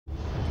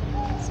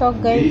So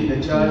guys,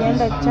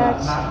 nilienda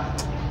church,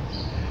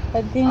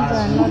 but things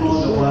are not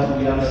good.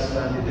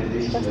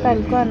 Pastor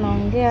alikuwa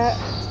anaongea,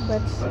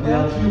 but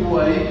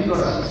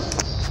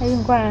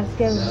nilikuwa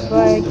nasikia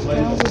vibaya, kichwa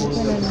yangu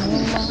ilikuwa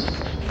inaniuma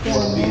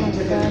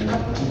sana.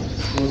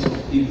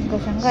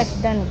 Nikashangaa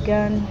shida ni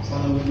gani.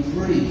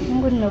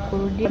 Mungu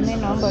nimekurudia, mimi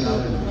naomba tu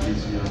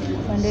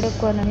uendelee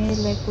kuwa na mimi,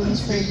 like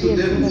unisaidie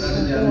tu katika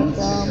kila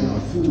jambo.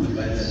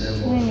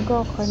 Mimi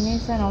niko kwa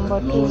kanisa,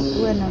 naomba tu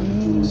uwe na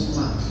mimi.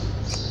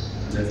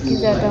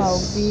 Sikiza hata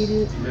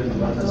wahubiri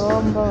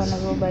wanavyoomba,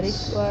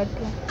 wanavyobariki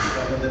watu.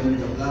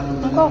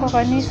 Niko kwa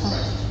kanisa.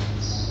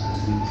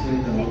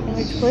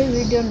 Nimechukua hii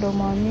video ndo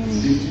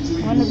muamini.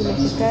 Maana vile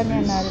shetani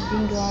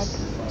anaharibingi watu.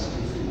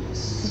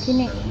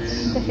 Lakini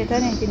hata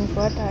shetani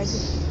akinifuata aje.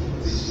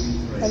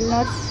 I'll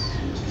not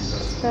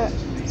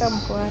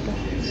sitamfuata.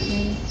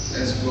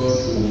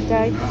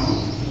 Nitaki.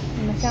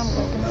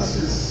 Nimeshamfuata kabisa.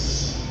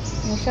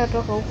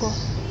 Nimeshatoka huko.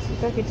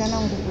 Sitaki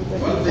tena nguvu za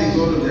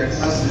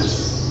shetani.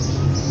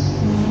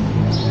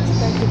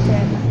 Sitaki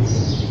tena.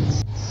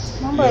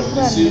 Mambo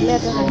yalikuwa yanaendelea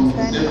hata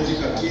kanisani.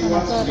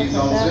 Anatoa hata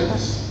sadaka.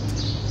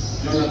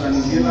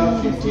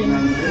 Naomba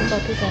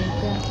tu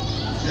kanipea.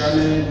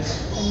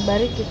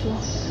 Nibariki tu.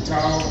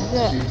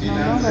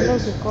 Naomba leo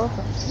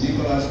ukikosa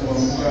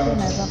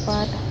unaweza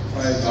pata.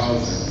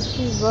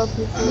 Please God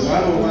people. And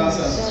one of us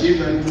has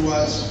given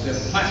towards the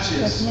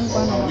purchase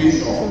of a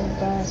window.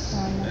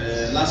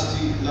 Last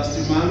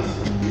month,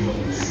 we were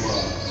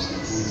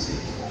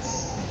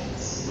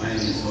mine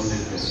is only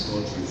to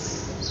escort you.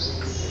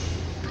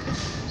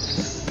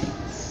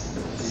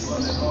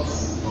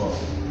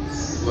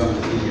 Go and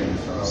clean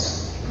yourself.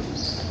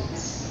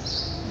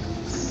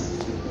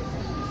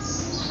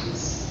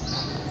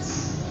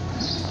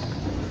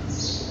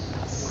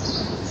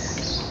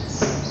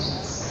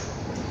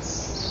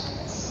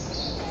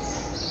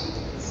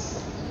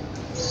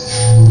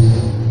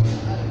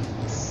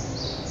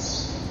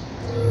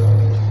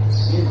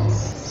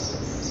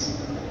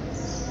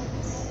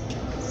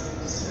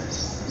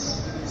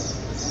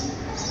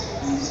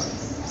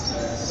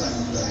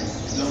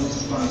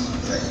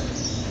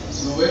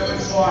 So wherever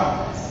you are,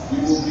 we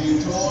will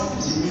be told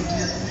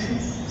immediately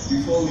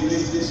before we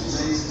leave this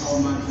place how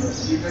much we have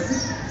given,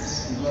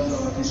 because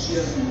our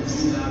cashiers will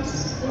do that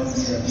while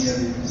we are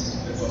hearing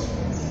the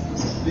gospel.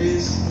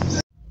 Please.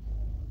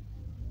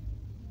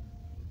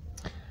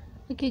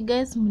 Okay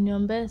guys,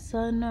 mniombee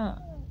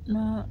sana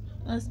na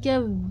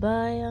nasikia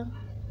vibaya.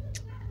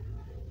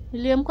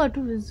 Niliamka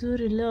tu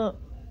vizuri leo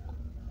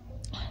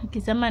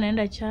nikisema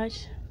naenda church.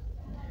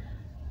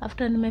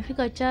 After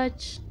nimefika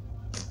church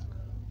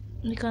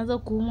nikaanza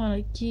kuumwa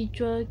na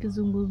kichwa,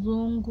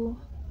 kizunguzungu.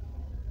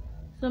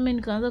 So mimi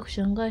nikaanza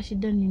kushangaa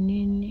shida ni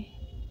nini.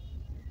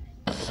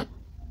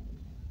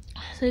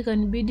 Sasa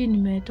ikanibidi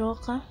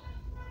nimetoka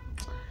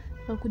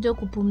kuja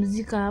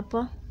kupumzika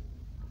hapa.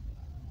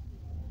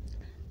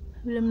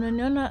 Vile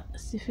mnaniona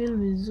si feel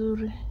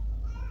vizuri.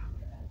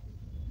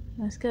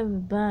 Nasikia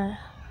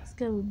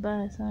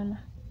vibaya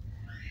sana.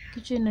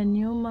 Kichwa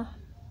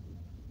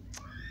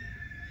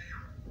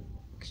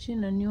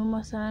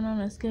inaniuma sana,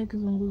 nasikia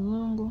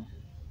kizunguzungu.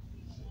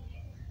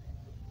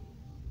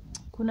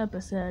 Kuna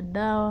pesa ya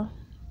dawa.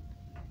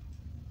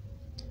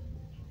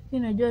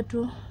 Ninajua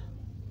tu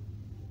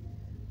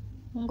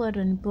Mungu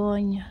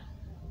ataniponya.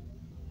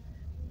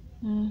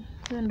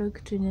 Hiyo ndio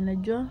kitu yenye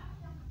najua.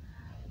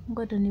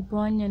 Mungu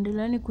ataniponya.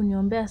 Endeleeni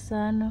kuniombea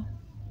sana.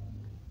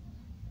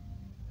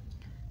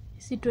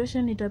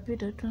 Situation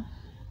itapita tu.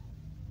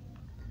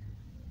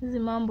 Hizi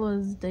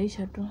mambo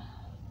zitaisha tu.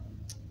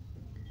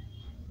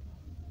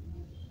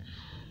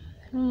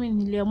 Mimi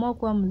niliamua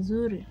kuwa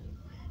mzuri.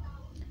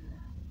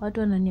 Watu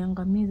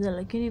wananiangamiza,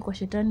 lakini kwa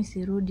shetani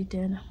sirudi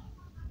tena.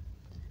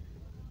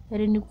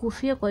 Heri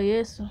nikufie kwa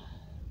Yesu.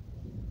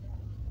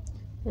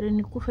 Heri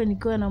nikufe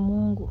nikiwa na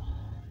Mungu,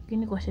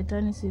 lakini kwa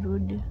shetani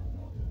sirudi.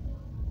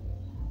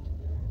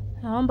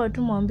 Naomba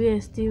tu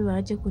mwambie Steve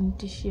aache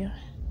kunitishia.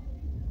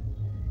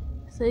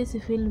 Sasa si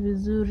feel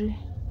vizuri.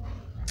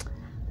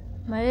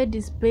 My head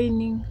is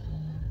paining.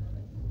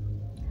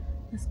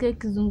 Nasikia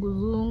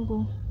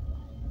kizunguzungu.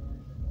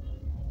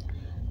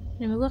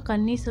 Nimekuwa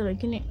kanisa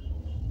lakini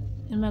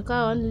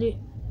nimekaa only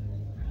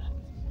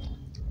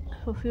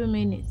for few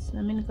minutes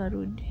na mimi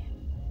nikarudi.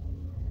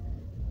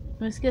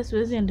 Nimesikia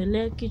siwezi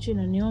endelea, kichwa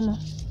inaniuma.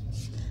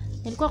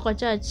 Nilikuwa kwa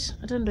church,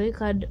 hata ndio hii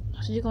card.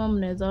 Sijui kama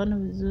mnaweza ona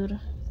vizuri.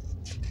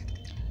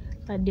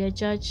 Card ya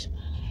church.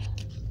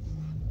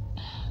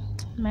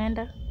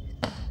 Naenda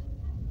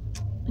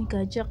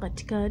nikaachia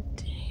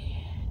katikati.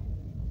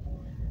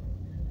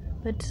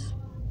 But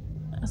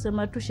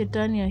asema tu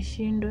shetani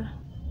ashindwe.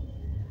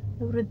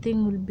 Everything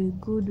will be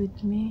good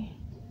with me.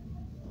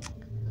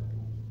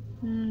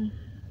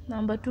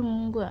 Naomba tu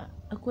Mungu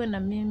akuwe na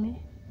mimi.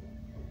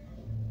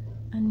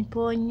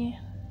 Aniponye.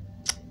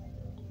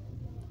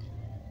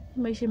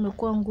 Maisha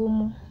imekuwa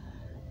ngumu.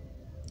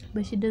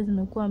 Shida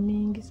zimekuwa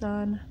mingi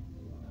sana.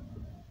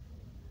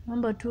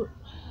 Naomba tu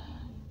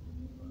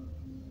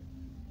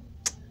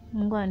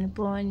Mungu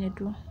aniponye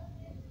tu.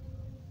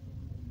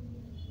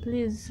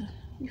 Please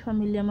Hii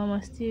familia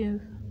Mama Steve,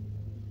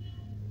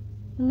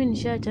 mimi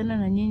nishaachana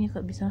na nyinyi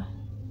kabisa.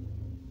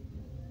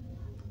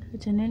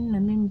 Achaneni na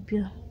mimi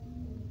pia.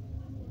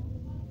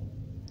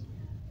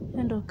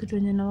 Ndio kitu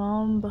yenye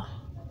nawaomba.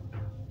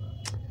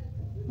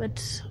 But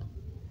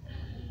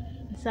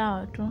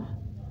sawa tu.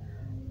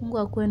 Mungu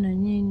akuwe na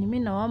nyinyi. Mimi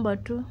nawaomba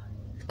tu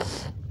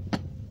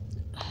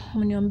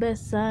mniombee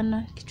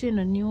sana. Kichwa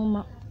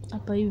inaniuma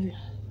hapa hivi.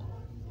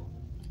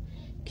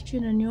 Kichwa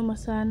inaniuma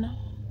sana.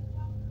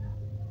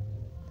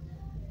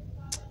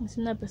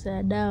 Sina pesa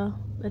ya dawa,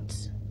 but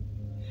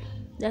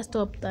just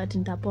hope that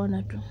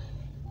nitapona tu.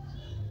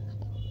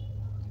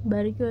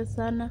 Barikiwe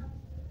sana.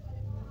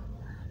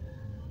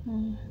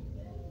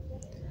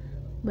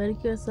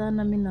 Barikiwe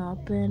sana, mimi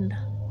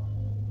nawapenda.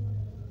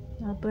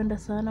 Nawapenda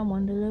sana,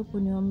 muendelee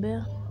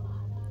kuniombea.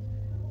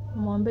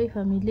 Muombee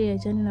familia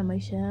iachane na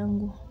maisha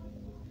yangu.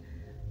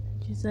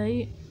 Sasa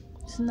hii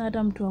sina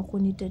hata mtu wa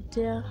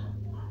kunitetea.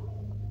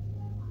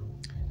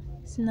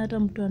 Sina hata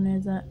mtu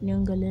anaweza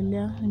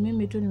niongelelea. Ni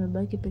mimi tu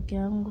nimebaki peke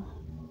yangu.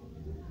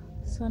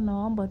 Sasa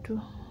naomba tu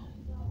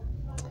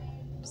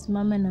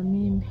simame na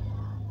mimi.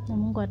 Na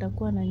Mungu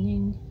atakuwa na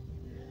nyinyi.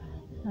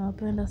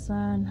 Nawapenda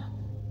sana.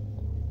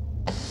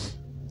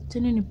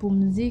 Chini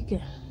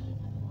nipumzike.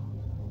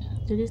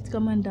 At least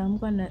kama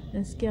nitaamka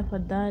nasikia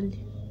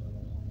afadhali.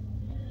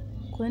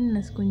 Kwani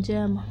na siku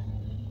njema.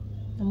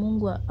 Na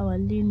Mungu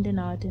awalinde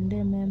na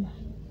awatendee mema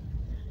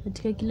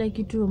katika kila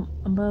kitu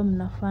ambayo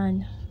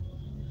mnafanya.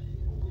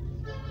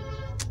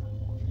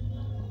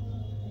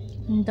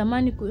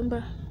 Nitamani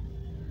kuimba.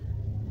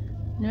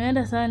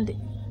 Nimeenda Sunday.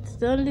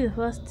 It's only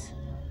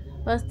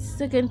the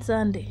second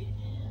Sunday.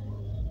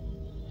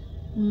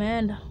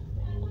 Nimeenda.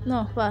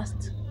 No,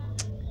 first.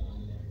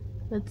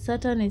 But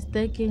Satan is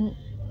taking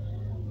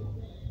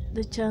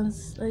the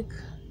chance. Like,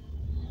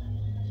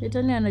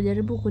 Shetani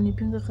anajaribu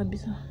kunipinga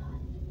kabisa.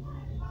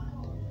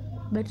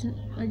 But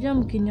najua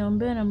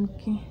mkiniombea na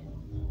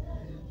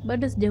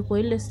bado sijakuwa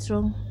ile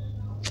strong.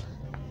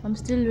 I'm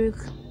still weak.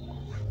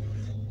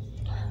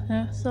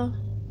 So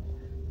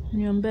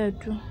niombee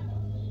tu.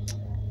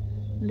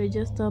 And I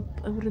just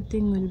hope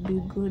everything will be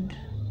good.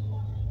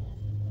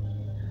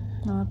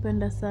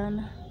 Nawapenda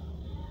sana.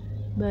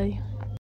 Bye.